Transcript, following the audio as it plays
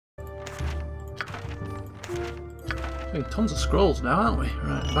Getting tons of scrolls now, aren't we?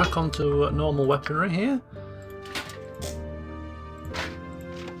 Right, back onto normal weaponry here.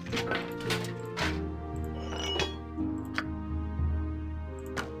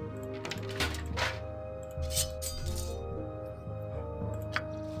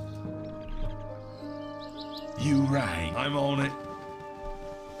 You right. I'm on it.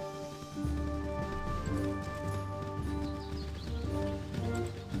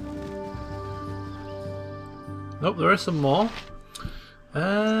 Nope, there are some more.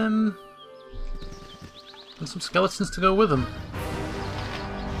 And some skeletons to go with them.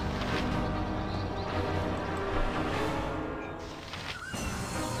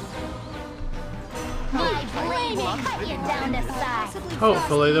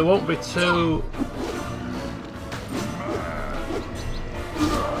 Hopefully there won't be too...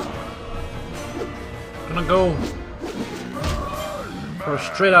 Gonna go for a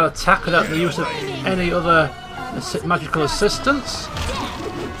straight out attack without the use of any other magical assistance.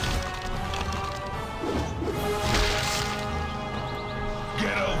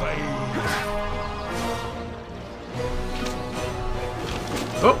 Get over here.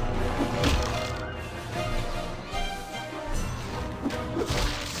 Oh!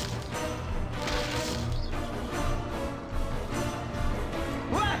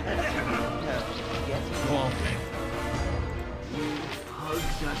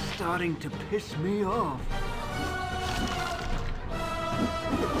 Hugs are starting to piss me off.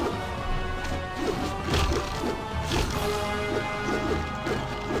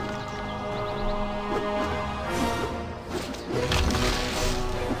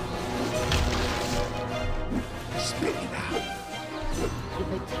 If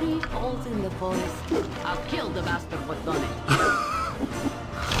a tree falls in the forest, I'll kill the bastard who done it.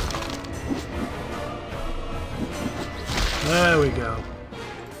 There we go.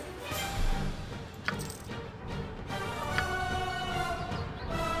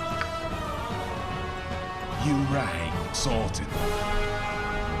 You right. Sorted.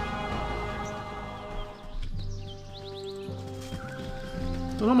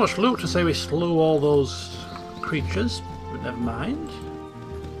 Not much loot to say we slew all those creatures, but never mind.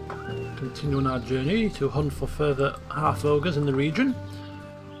 Continuing our journey to hunt for further half-ogres in the region.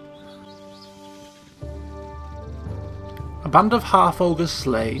 A band of half-ogres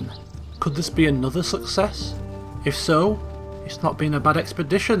slain. Could this be another success? If so, it's not been a bad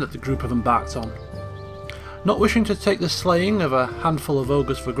expedition that the group have embarked on. Not wishing to take the slaying of a handful of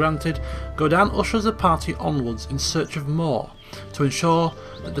ogres for granted, Godin ushers the party onwards in search of more, to ensure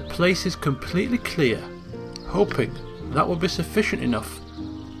that the place is completely clear, hoping that will be sufficient enough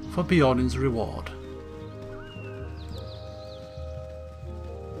for Bjornin's reward.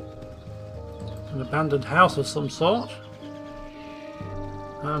 An abandoned house of some sort.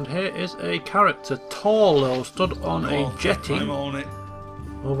 And here is a character, tall though, stood on a jetty I'm on it.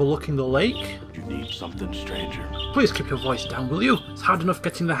 overlooking the lake. You need something, stranger. Please keep your voice down, will you? It's hard enough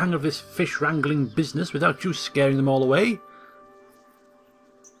getting the hang of this fish wrangling business without you scaring them all away.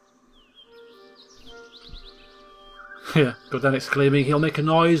 Yeah, Godin exclaiming he'll make a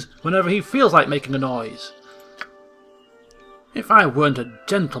noise whenever he feels like making a noise. If I weren't a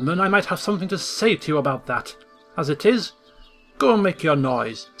gentleman, I might have something to say to you about that. As it is, go and make your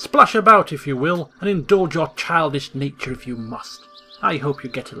noise. Splash about if you will, and indulge your childish nature if you must. I hope you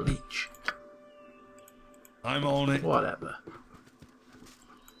get a leech. I'm on it. Whatever.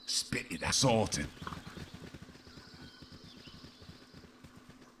 Spit it out. Sorted.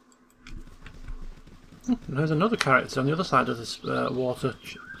 And there's another character on the other side of this water.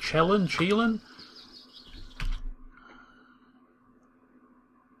 Chelan?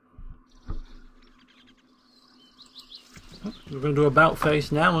 We're going to do about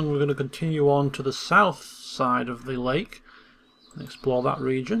face now, and we're going to continue on to the south side of the lake and explore that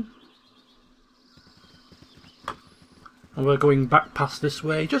region. And we're going back past this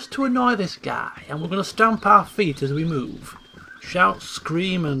way just to annoy this guy, and we're going to stamp our feet as we move. Shout,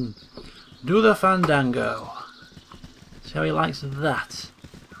 scream, and do the fandango. See how he likes that.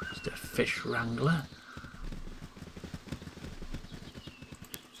 Just a fish wrangler.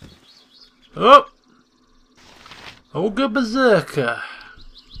 Oh! Ogre Berserker.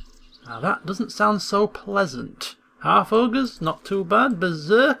 Now that doesn't sound so pleasant. Half-ogres, not too bad.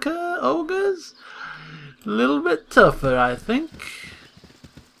 Berserker ogres? A little bit tougher, I think.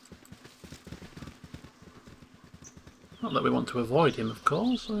 Not that we want to avoid him, of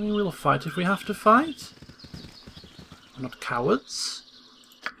course. I mean, we'll fight if we have to fight. We're not cowards.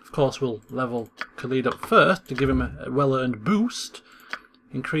 Of course, we'll level Khalid up first to give him a well-earned boost.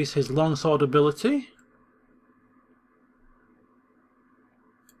 Increase his longsword ability.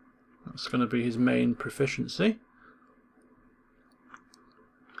 That's going to be his main proficiency.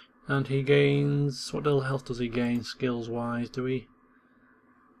 And he gains... what little health does he gain skills wise? Do we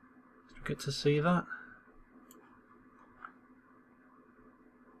get to see that?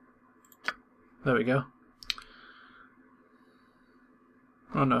 There we go.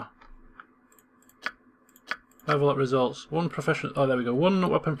 Oh no. Level up results. One proficiency. Oh, there we go. One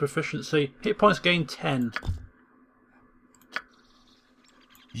weapon proficiency. Hit points gain 10.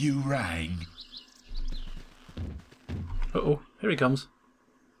 You rang. Uh-oh, here he comes.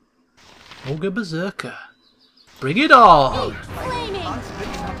 Ogre Berserker. Bring it on! Flaming!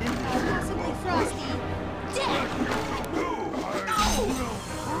 Possibly frosty. Death!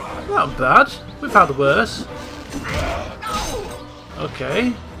 Not bad. We've had worse.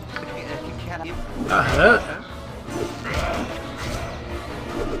 Okay. That hurt.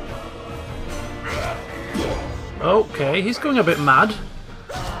 Okay, he's going a bit mad.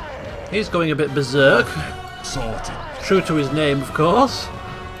 He's going a bit berserk. Sorted. True to his name, of course.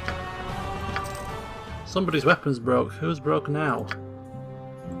 Somebody's weapons broke. Who's broke now?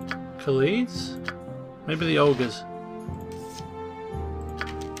 Khalid's? Maybe the ogres.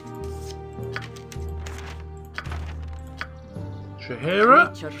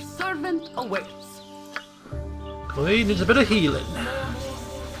 Shahira? Your servant awaits. Khalid needs a bit of healing.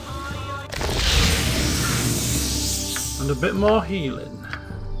 And a bit more healing.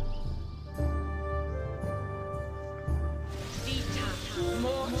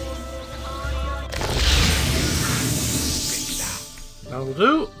 That'll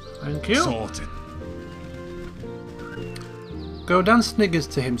do. Thank you. Sorted. Godan sniggers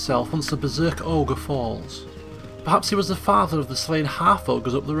to himself once the berserk ogre falls. Perhaps he was the father of the slain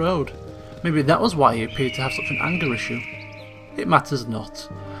half-ogres up the road. Maybe that was why he appeared to have such an anger issue. It matters not.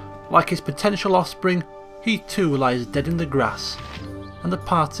 Like his potential offspring, he too lies dead in the grass, and the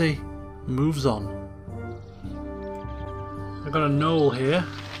party moves on. I've got a knoll here.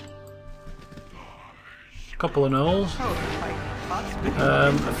 A couple of knolls.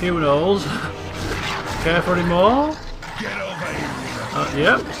 A few knolls. Care for any more? Get over here.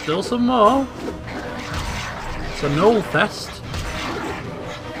 Yep, still some more. It's a knoll fest.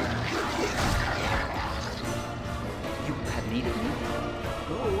 You had needed me?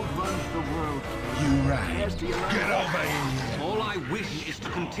 Gold runs the world. You rang. Get over here. All I wish is to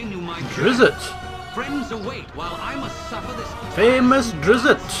continue my Drizzit. Friends await while I must suffer this. Famous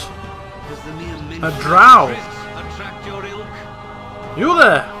Drizzit. Does the mere mention A drow. of risks attract your ilk? You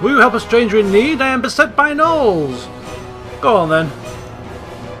there! Will you help a stranger in need? I am beset by gnolls. Go on then.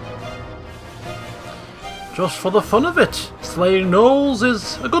 Just for the fun of it, slaying gnolls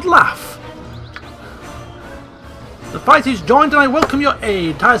is a good laugh. The fight is joined and I welcome your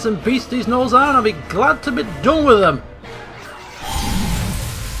aid. Tiresome beasts these gnolls are and I'll be glad to be done with them.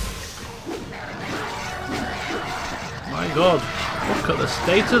 My god, look at the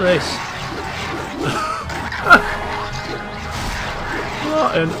state of this.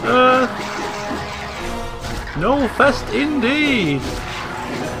 What on earth? No fest indeed.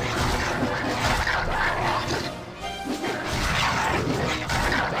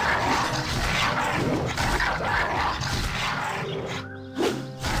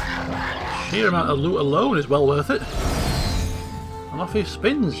 Sheer amount of loot alone is well worth it. And off he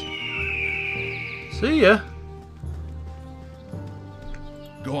spins. See ya.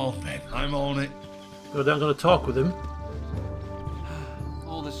 Go on then. I'm on it. Go down, going to talk with him.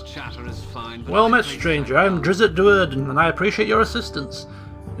 All this chatter is fine. But Well I met, face stranger. my I am Drizzit Duerden, and I appreciate your assistance.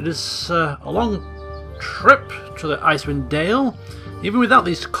 It is a long trip to the Icewind Dale, even without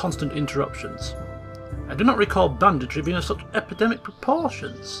these constant interruptions. I do not recall banditry being of such epidemic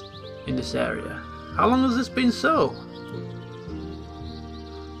proportions in this area. How long has this been so?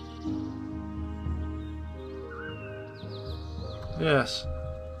 Yes,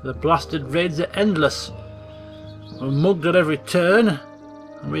 the blasted raids are endless. We're mugged at every turn,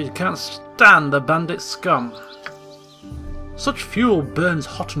 and we can't stand the bandit scum. Such fuel burns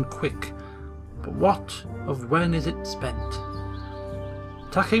hot and quick, but what of when is it spent?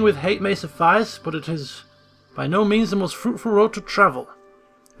 Attacking with hate may suffice, but it is by no means the most fruitful road to travel.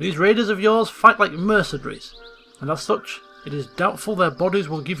 These raiders of yours fight like mercenaries, and as such it is doubtful their bodies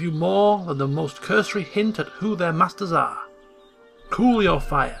will give you more than the most cursory hint at who their masters are. Cool your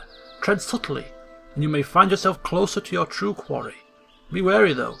fire, tread subtly, and you may find yourself closer to your true quarry. Be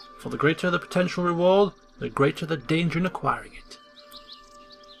wary though, for the greater the potential reward, the greater the danger in acquiring it.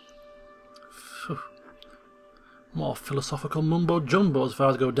 Phew. More philosophical mumbo-jumbo as far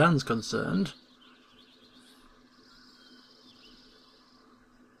as Godan's concerned.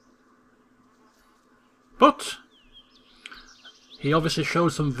 But he obviously showed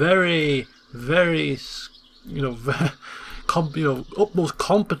some very utmost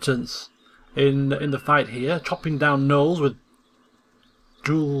competence in the fight here, chopping down gnolls with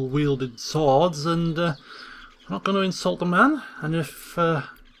dual-wielded swords, and I'm not going to insult the man. And if a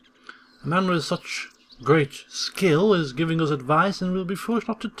man with such great skill is giving us advice, then we'll be foolish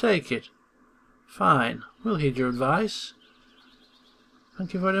not to take it. Fine, we'll heed your advice.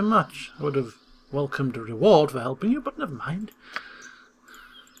 Thank you very much. I would have welcomed a reward for helping you, but never mind.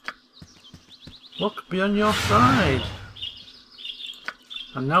 Luck be on your side.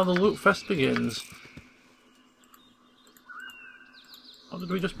 And now the loot fest begins. What did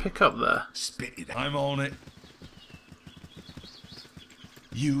we just pick up there? Spit it. I'm on it.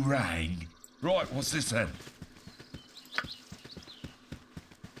 You rang. Right, what's this then?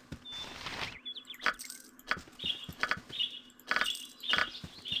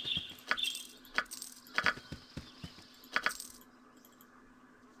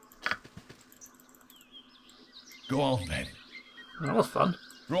 Go on then. That was fun.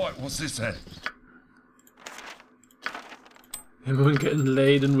 Right, what's this then? Everyone getting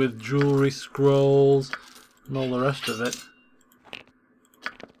laden with jewellery, scrolls, and all the rest of it.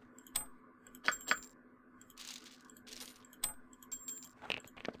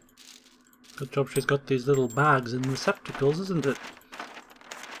 Good job she's got these little bags and receptacles, isn't it?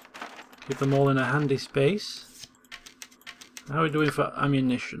 Keep them all in a handy space. How are we doing for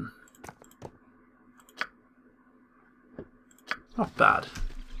ammunition? Not bad.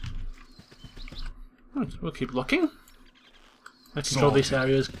 Right, we'll keep looking. Making sure this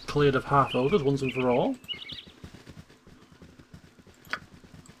area is cleared of half-ogres once and for all.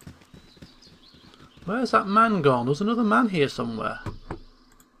 Where's that man gone? There's another man here somewhere.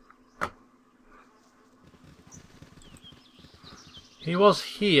 He was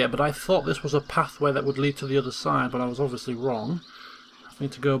here, but I thought this was a pathway that would lead to the other side, but I was obviously wrong. I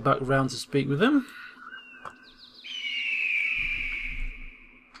need to go back round to speak with him.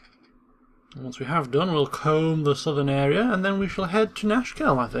 And once we have done, we'll comb the southern area, and then we shall head to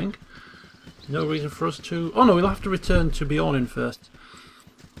Nashkel, I think. No reason for us to... Oh no, we'll have to return to Bjornin first.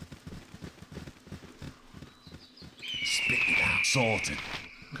 Spit it out. Sorted.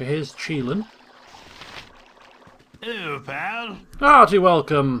 Okay, here's Cheelan. Hello, pal. Hearty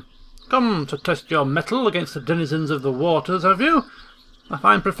welcome. Come to test your mettle against the denizens of the waters, have you? A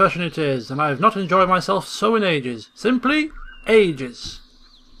fine profession it is, and I have not enjoyed myself so in ages. Simply, ages.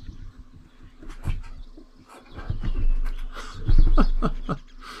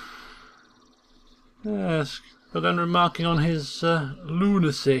 Yes, but then remarking on his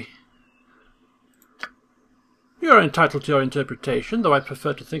lunacy. You are entitled to your interpretation, though I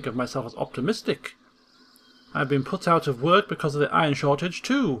prefer to think of myself as optimistic. I have been put out of work because of the iron shortage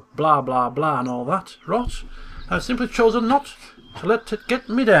too. Blah blah blah and all that rot. I've simply chosen not to let it get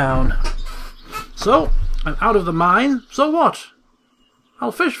me down. So, I'm out of the mine, so what?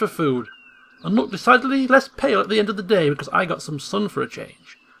 I'll fish for food, and look decidedly less pale at the end of the day because I got some sun for a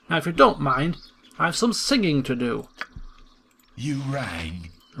change. Now if you don't mind, I have some singing to do. You rang.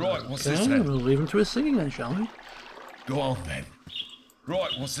 Right, what's this Okay, then? we'll leave him to his singing then, shall we? Go on then.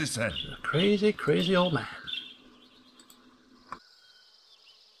 Right, what's this then? A crazy, crazy old man.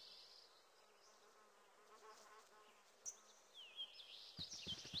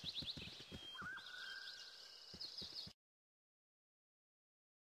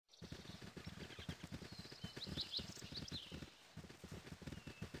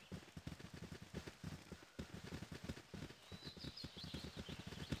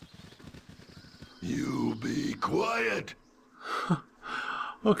 You be quiet.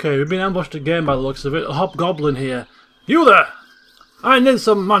 Okay, we've been ambushed again by the looks of it. A hobgoblin here. You there! I need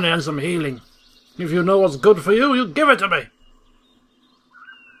some money and some healing. If you know what's good for you, you give it to me.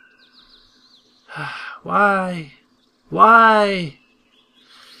 Why? Why?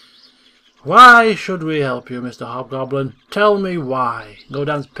 Why should we help you, Mr. Hobgoblin? Tell me why.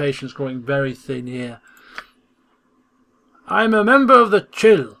 Godan's patience growing very thin here. I'm a member of the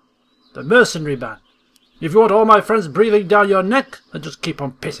Chill, the mercenary band. If you want all my friends breathing down your neck, then just keep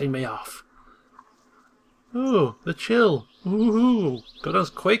on pissing me off. Oh, the Chill. Ooh, Godan's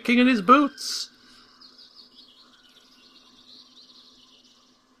quaking in his boots.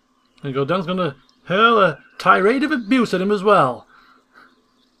 And Godan's going to hurl a tirade of abuse at him as well.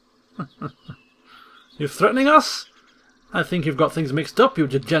 You're threatening us? I think you've got things mixed up, you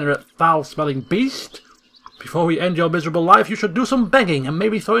degenerate, foul-smelling beast. Before we end your miserable life, you should do some begging and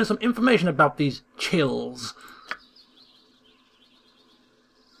maybe throw in some information about these Chills.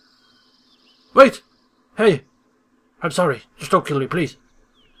 Wait! Hey! I'm sorry. Just don't kill me, please.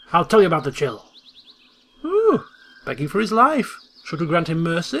 I'll tell you about the Chill. Ooh, begging for his life. Should we grant him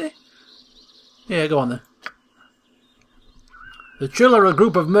mercy? Yeah, go on then. The Chill are a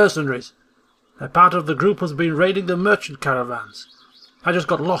group of mercenaries. They're part of the group who's been raiding the merchant caravans. I just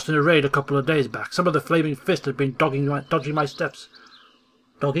got lost in a raid a couple of days back. Some of the Flaming Fist have been dodging my steps.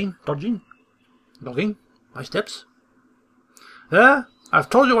 Dodging my steps? There, I've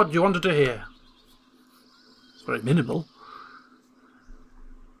told you what you wanted to hear. It's very minimal.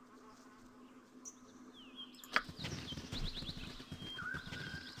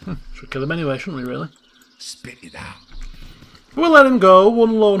 Should kill him anyway, shouldn't we, really? Spit it out. We'll let him go,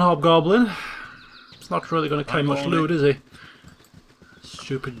 one lone hobgoblin. It's not really going to carry much loot, is he?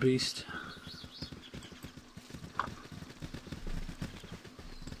 Stupid beast.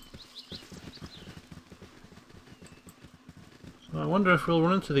 So I wonder if we'll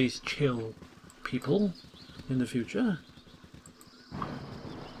run into these Chill people in the future.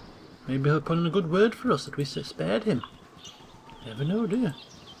 Maybe he'll put in a good word for us that we spared him. Never know, do you?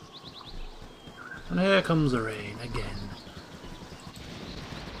 And here comes the rain again.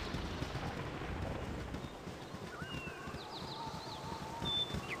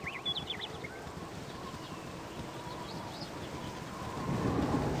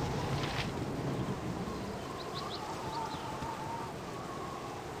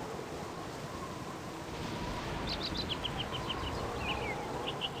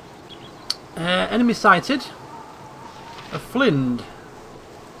 Enemy sighted. A Flind.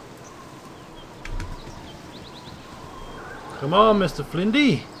 Come on, Mr.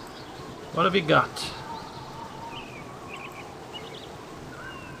 Flindy. What have you got?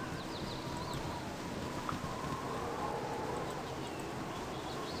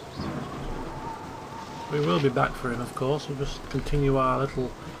 We will be back for him, of course. We'll just continue our little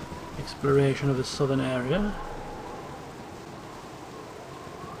exploration of the southern area.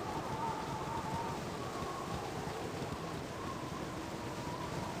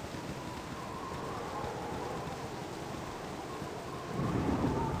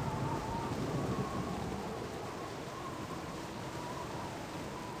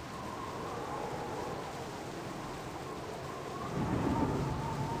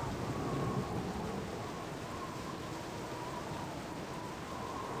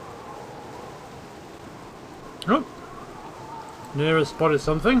 Oh! Near spotted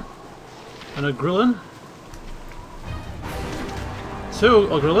something. And a Grillin. Two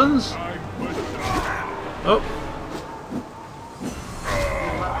Grillins. Oh!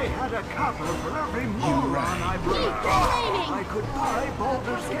 I had a copper for every moron I brought. I could buy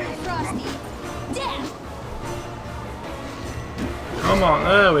Baldur's Gate. Frosty. Death! Come on,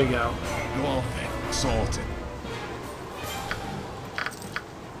 there we go. Go off then. Sorted.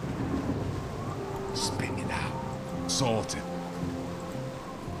 Spit it out. Sorted.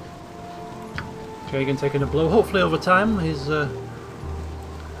 Kagan taking a blow. Hopefully over time his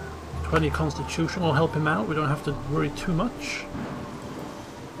 20 constitution will help him out. We don't have to worry too much.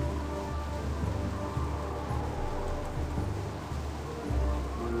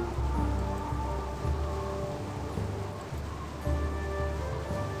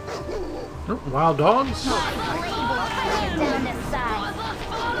 Oh, wild dogs. Down this side.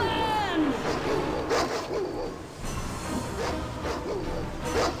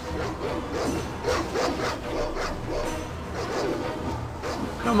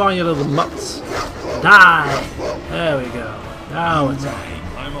 Come on, you little mutts. Die! There we go. Now it's on.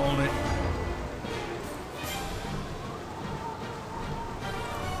 I'm on it.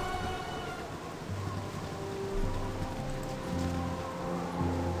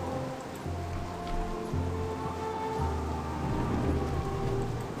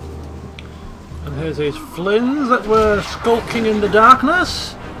 And here's these Flins that were skulking in the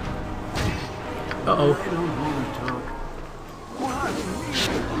darkness. Uh-oh. I don't want to talk.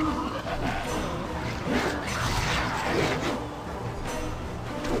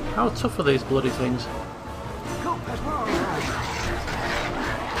 How tough are these bloody things?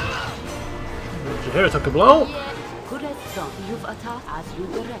 Did you hear it took a blow? Good as done. You've attacked as you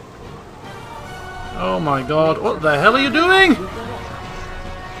direct. Oh my god, what the hell are you doing?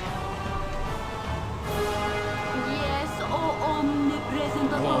 Yes, oh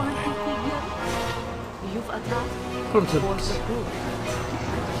omnipresent authority figure. You've attacked Put him for to... the group.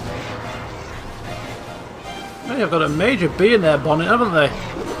 Hey, I've got a major bee in their bonnet, haven't they?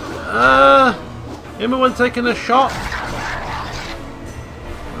 Anyone taking a shot?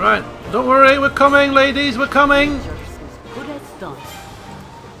 Right, don't worry, we're coming, ladies, we're coming! Just as good as done.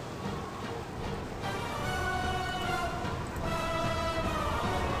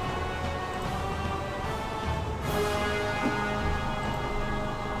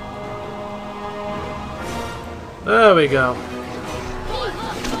 There we go.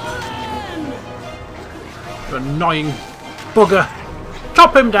 You're annoying. bugger!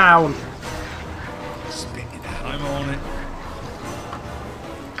 Chop him down! Spit it out. I'm on it.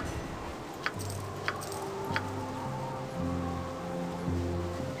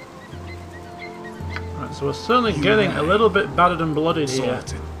 Right, so we're certainly getting a little bit battered and bloodied here.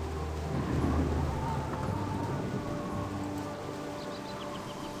 Sorted.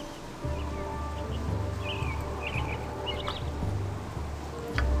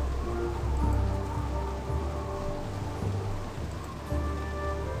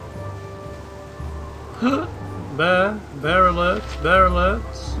 Bear alerts, bear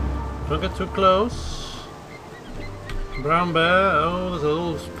alerts. Don't get too close. Brown bear, oh, there's a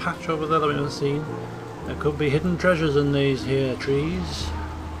little patch over there that we haven't seen. There could be hidden treasures in these here trees.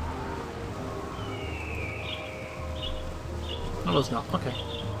 No, there's not, okay.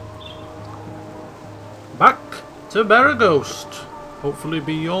 Back to Bereghost. Hopefully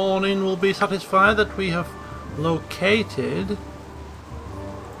Bjornin will be satisfied that we have located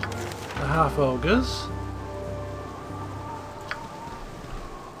the Half-Ogres.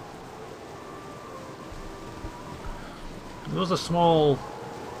 There was a small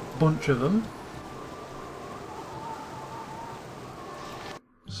bunch of them.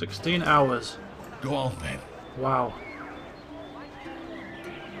 16 hours. Go on then. Wow.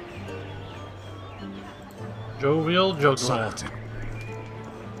 Jovial juggler. Sorted.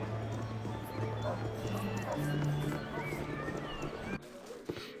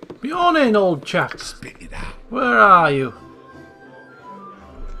 Bjornin, old chap. Spit it out. Where are you?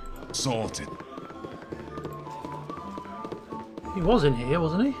 Sorted. He was in here,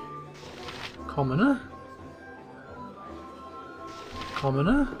 wasn't he? Commoner?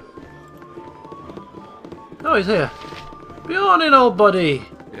 Commoner? Oh, he's here. Bjornin, old buddy!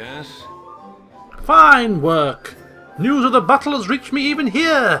 Yes? Fine work! News of the battle has reached me even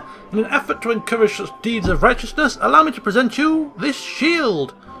here! In an effort to encourage such deeds of righteousness, allow me to present you this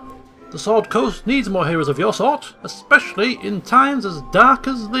shield! The Sword Coast needs more heroes of your sort, especially in times as dark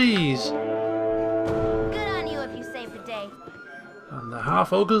as these. Good on you if you saved the day. And the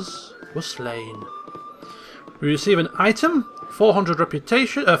Half-Ogres were slain. We receive an item, 400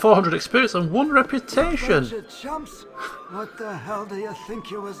 reputation, 400 experience and 1 reputation. Bunch of chumps. What the hell do you think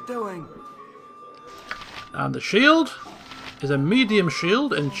you was doing? And the shield is a medium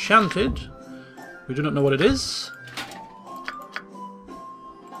shield, enchanted. We do not know what it is,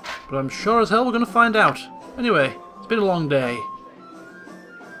 but I'm sure as hell we're going to find out. Anyway, it's been a long day.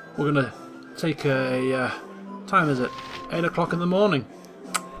 We're going to take a... time is it? 8 o'clock in the morning.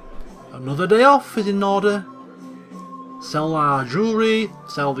 Another day off is in order. Sell our jewellery,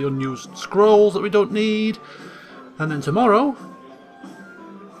 sell the unused scrolls that we don't need, and then tomorrow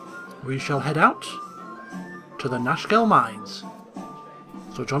we shall head out to the Nashkel mines.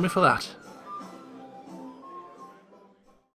 So join me for that.